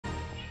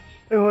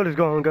Hey, what is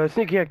going on, guys?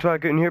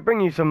 SneakyxRaccoon here,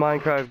 bringing you some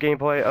Minecraft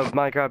gameplay of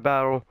Minecraft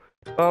Battle.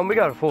 We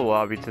got a full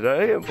lobby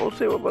today, and we'll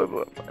see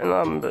and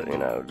I'm, you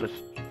know, just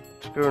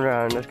screwing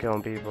around, just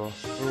killing people.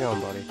 Where you going,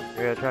 buddy? You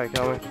gonna try to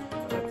kill me?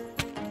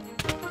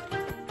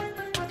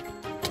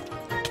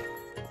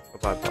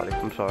 Goodbye, buddy.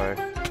 I'm sorry.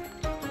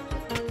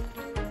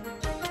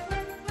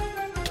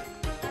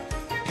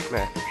 Come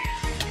here.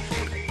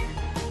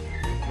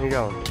 Where you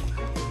going?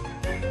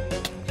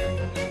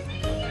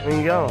 Where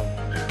you going?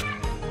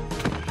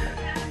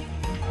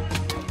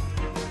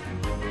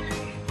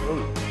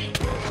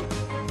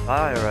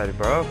 Die already,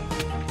 bro.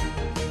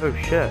 Oh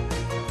shit.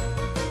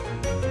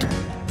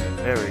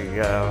 There we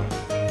go.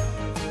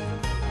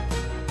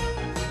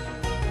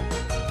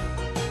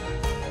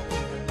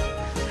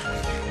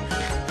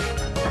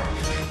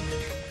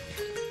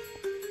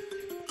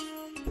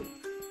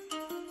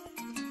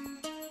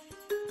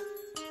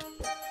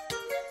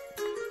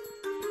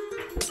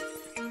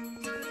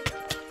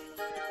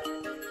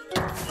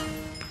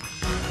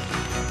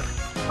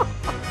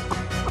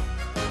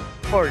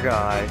 Poor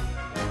guy.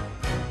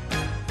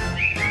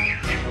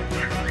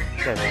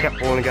 Yeah, kept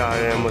pulling a guy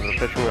in with a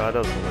fishing rod. That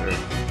was hilarious.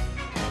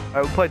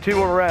 Alright, we'll play 2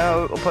 more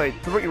rounds. We'll play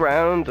 3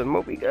 rounds and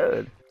we'll be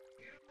good.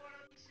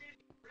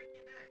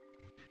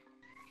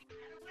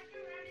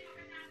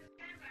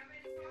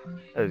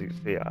 As you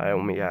can see, I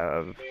only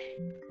have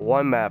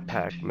 1 map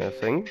pack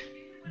missing,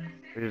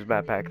 which is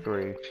map pack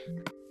 3.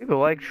 People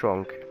like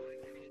Shrunk.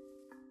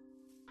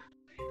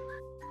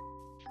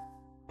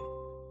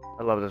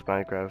 I love this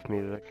Minecraft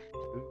music.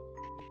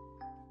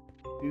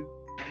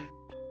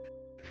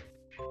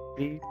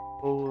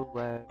 People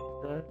laugh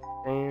the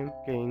damn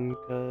game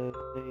 'cause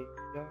they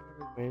are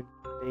when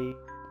they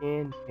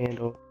can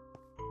handle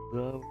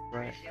the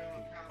right.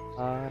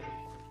 I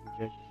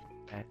just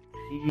at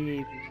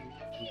TV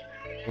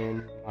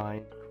in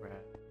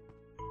Minecraft.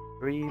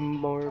 3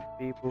 more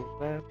people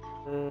left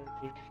the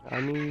game.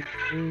 I need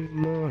 3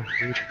 more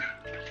people.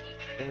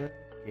 The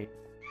game.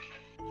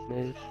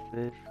 This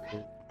is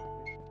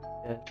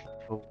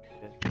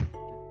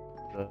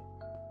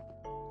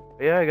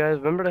But yeah, guys,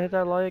 remember to hit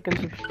that like and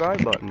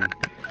subscribe button.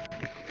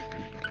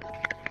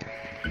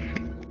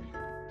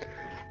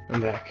 I'm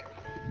back.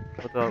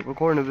 What's up?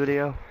 Recording a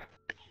video.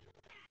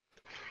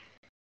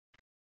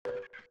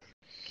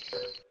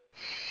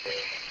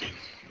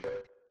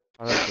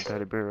 I like the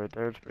teddy bear right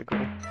there. It's pretty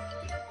cool.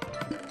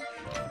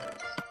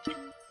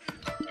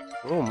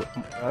 Oh,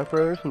 my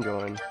person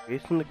joined.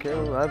 Beastin' to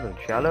Kill 11.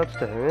 Shoutouts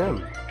to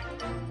him.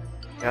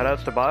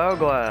 Shoutouts to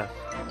Bioglass.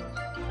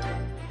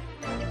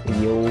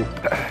 Yo.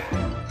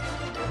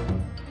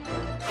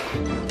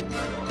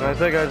 And I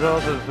say, guys,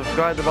 also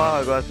subscribe to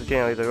Bioglass'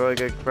 channel. He's a really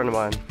good friend of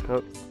mine.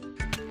 Oh.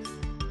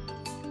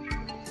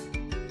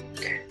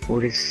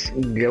 What is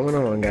going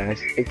on,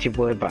 guys? It's your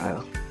boy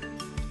Bio,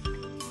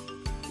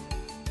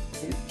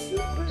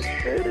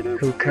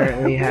 who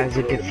currently has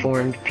a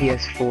deformed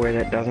PS4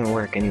 that doesn't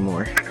work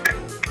anymore.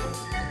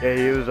 Yeah,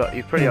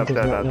 he's pretty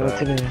upset about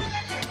that.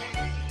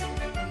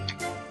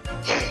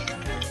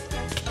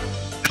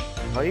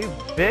 Oh, you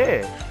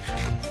bitch!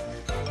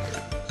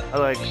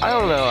 I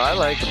don't know, I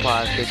like the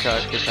plastic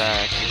touch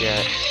attack you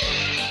get.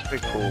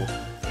 Pretty cool.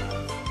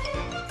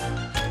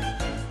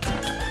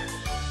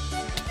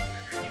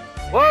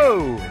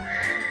 Whoa!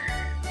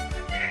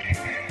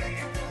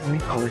 Let me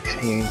call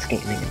experience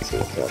gaming and see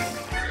what's up.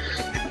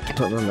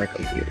 Put on my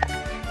computer.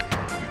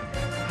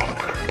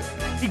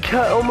 He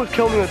almost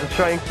killed me with a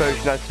strength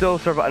potion. I still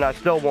survived, and I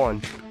still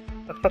won.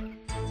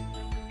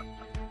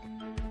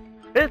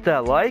 Hit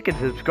that like and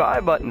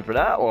subscribe button for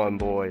that one,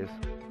 boys.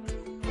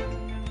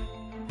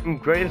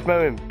 Greatest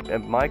moment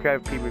in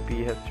Minecraft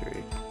PvP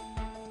history.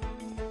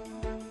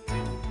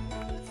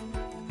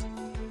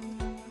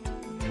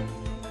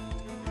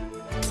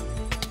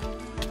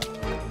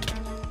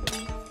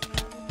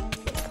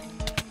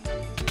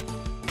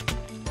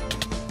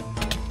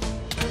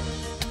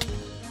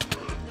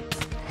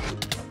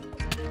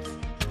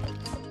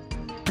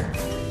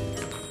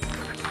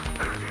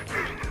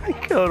 I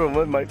killed him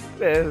with my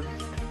fist.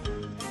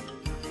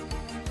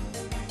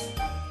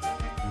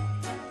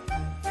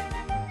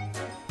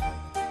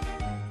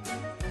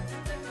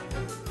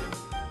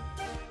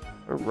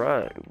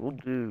 Alright, we'll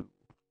do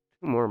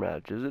 2 more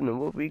matches and then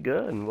we'll be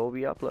good and we'll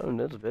be uploading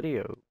this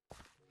video.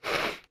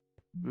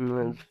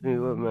 Let's see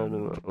what map.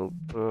 Oh,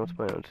 let's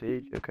play on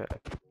Siege. Okay.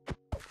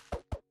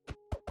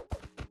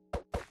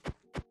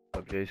 What's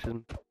up,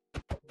 Jason?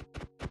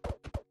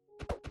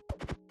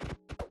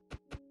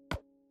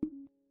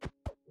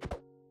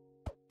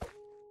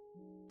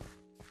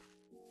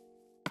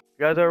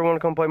 You guys ever want to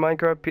come play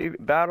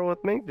Minecraft Battle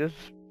with me?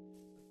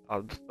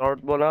 I'll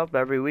start one up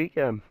every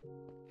weekend.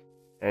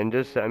 And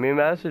just send me a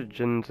message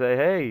and say,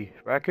 hey,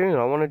 Raccoon,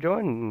 I want to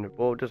join. And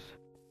we'll just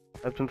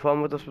have some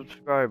fun with the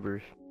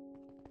subscribers.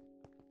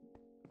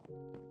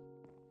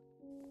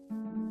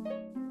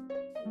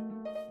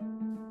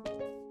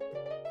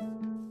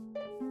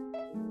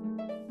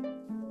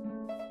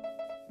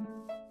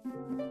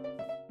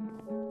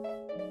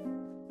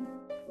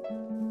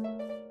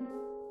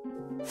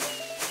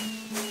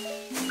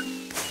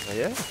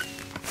 Yeah.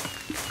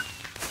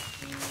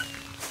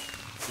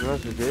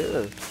 Yes, it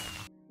is.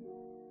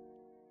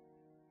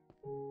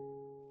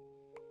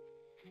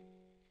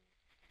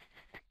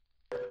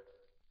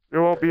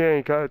 There won't be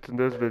any cuts in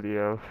this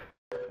video.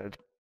 That's,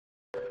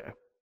 yeah.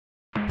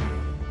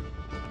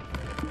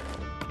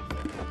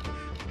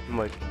 I'm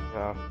like,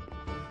 yeah.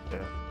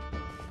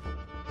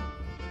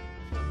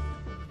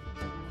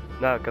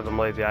 Not because I'm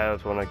lazy, I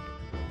just want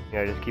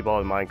to, just keep all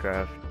in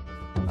Minecraft.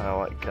 I don't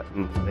like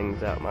cutting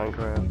things out in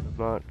Minecraft as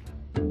much.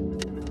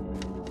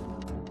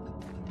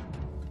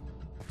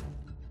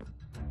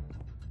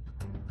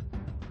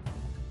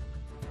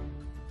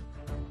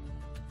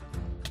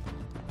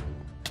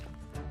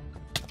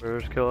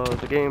 First kill out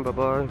of the game,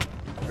 bye-bye.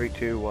 3,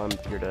 2, 1,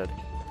 you're dead.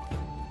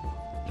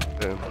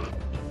 Boom.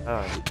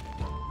 Alright.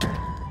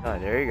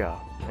 Alright, there you go.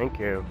 Thank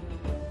you.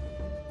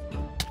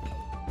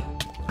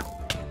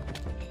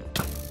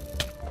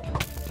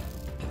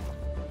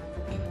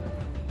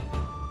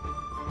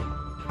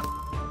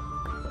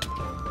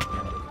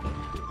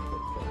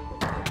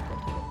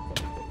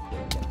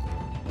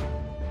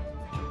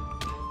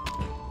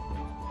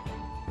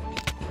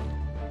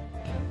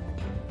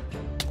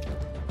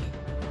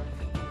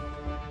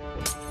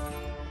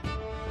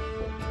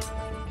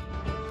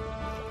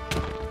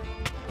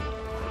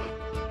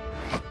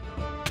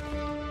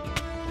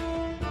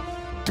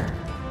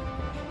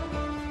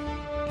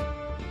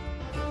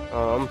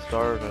 Oh, I'm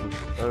starving.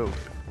 Oh,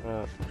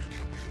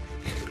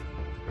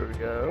 here we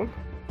go.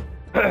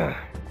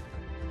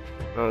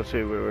 Let's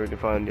see where we can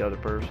find the other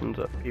persons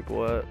that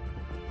people at.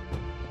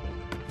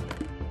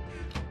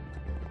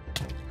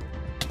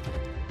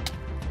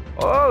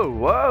 Oh,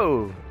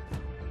 whoa!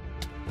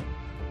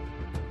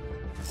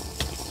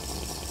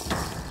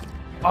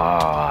 Oh,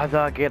 I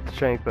thought I'd get the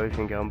strength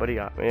potion going, but he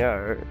got me.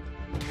 Alright.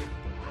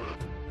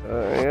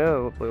 Yeah,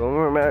 we'll play one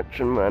more match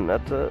and then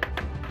that's it.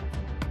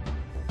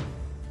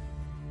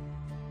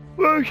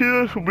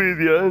 Actually, this will be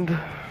the end.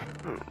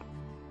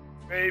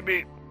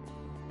 Maybe.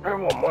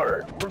 And one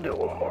more. We'll do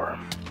one more.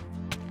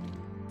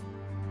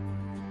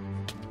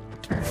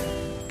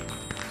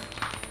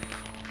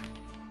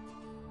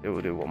 Yeah,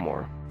 we'll do one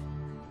more.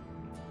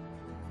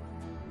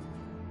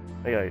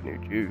 I got new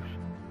juice.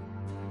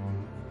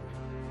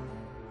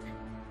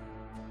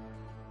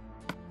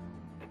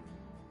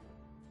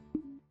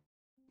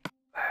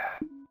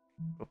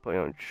 We'll play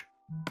on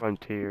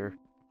Frontier.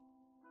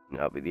 And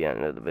that'll be the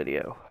end of the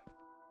video.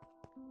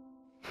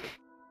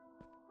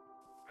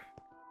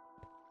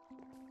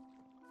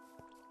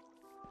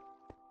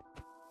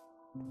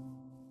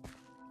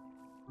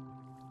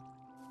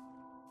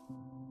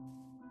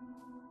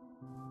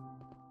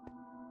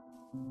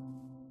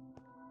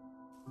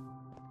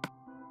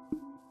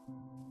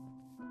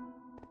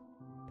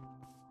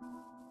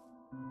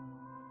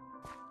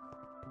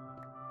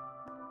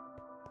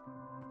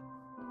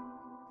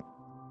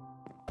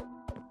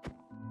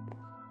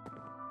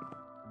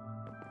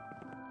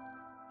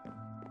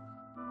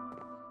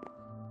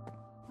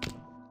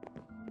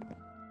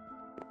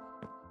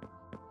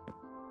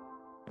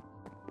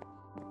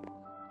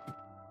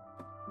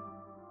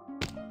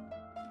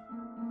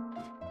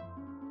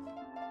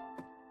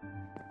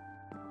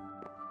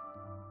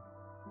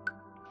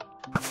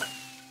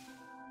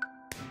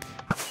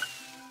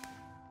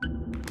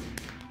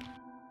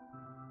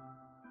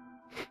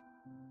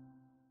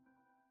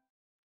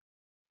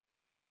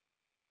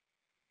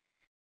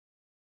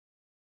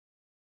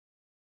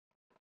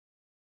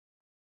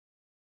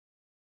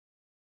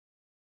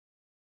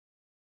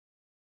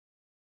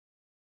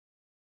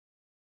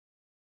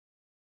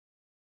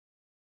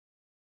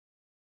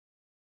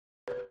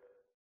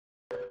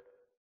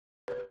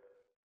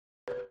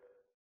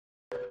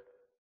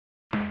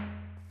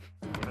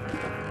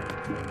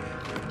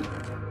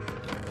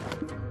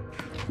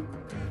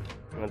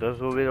 And this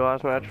will be the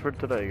last match for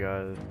today,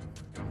 guys.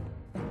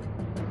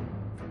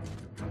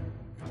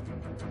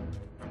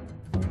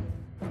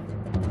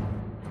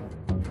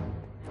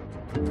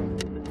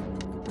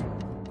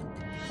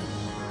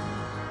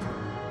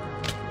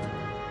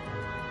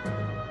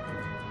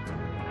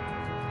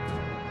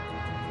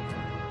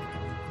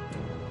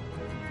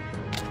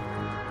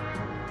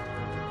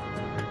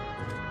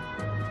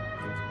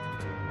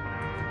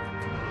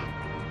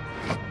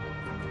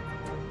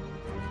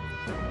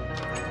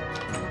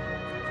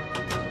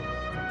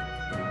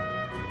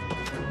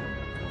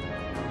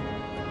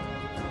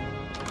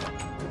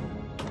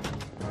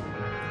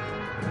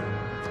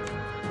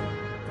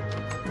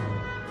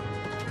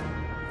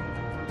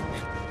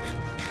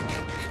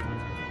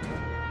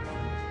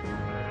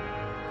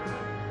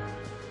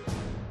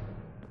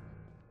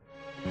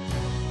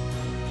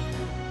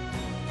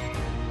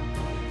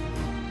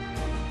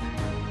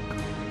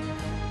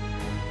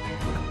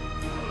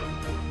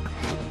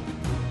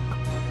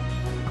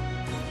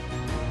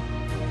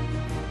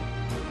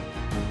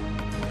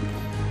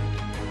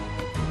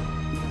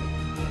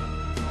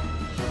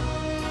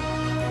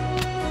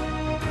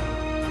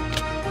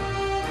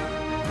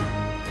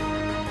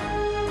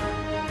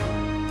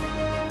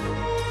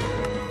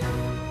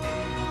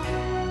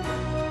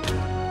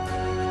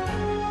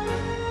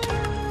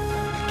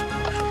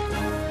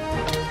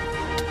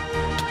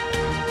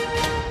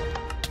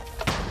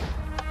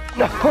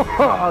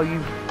 Oh, you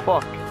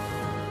fuck.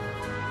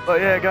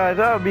 But yeah, guys,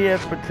 that'll be it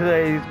for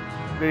today's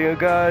video,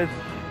 guys.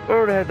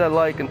 Remember to hit that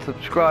like and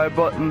subscribe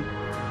button,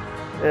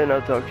 and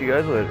I'll talk to you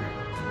guys later.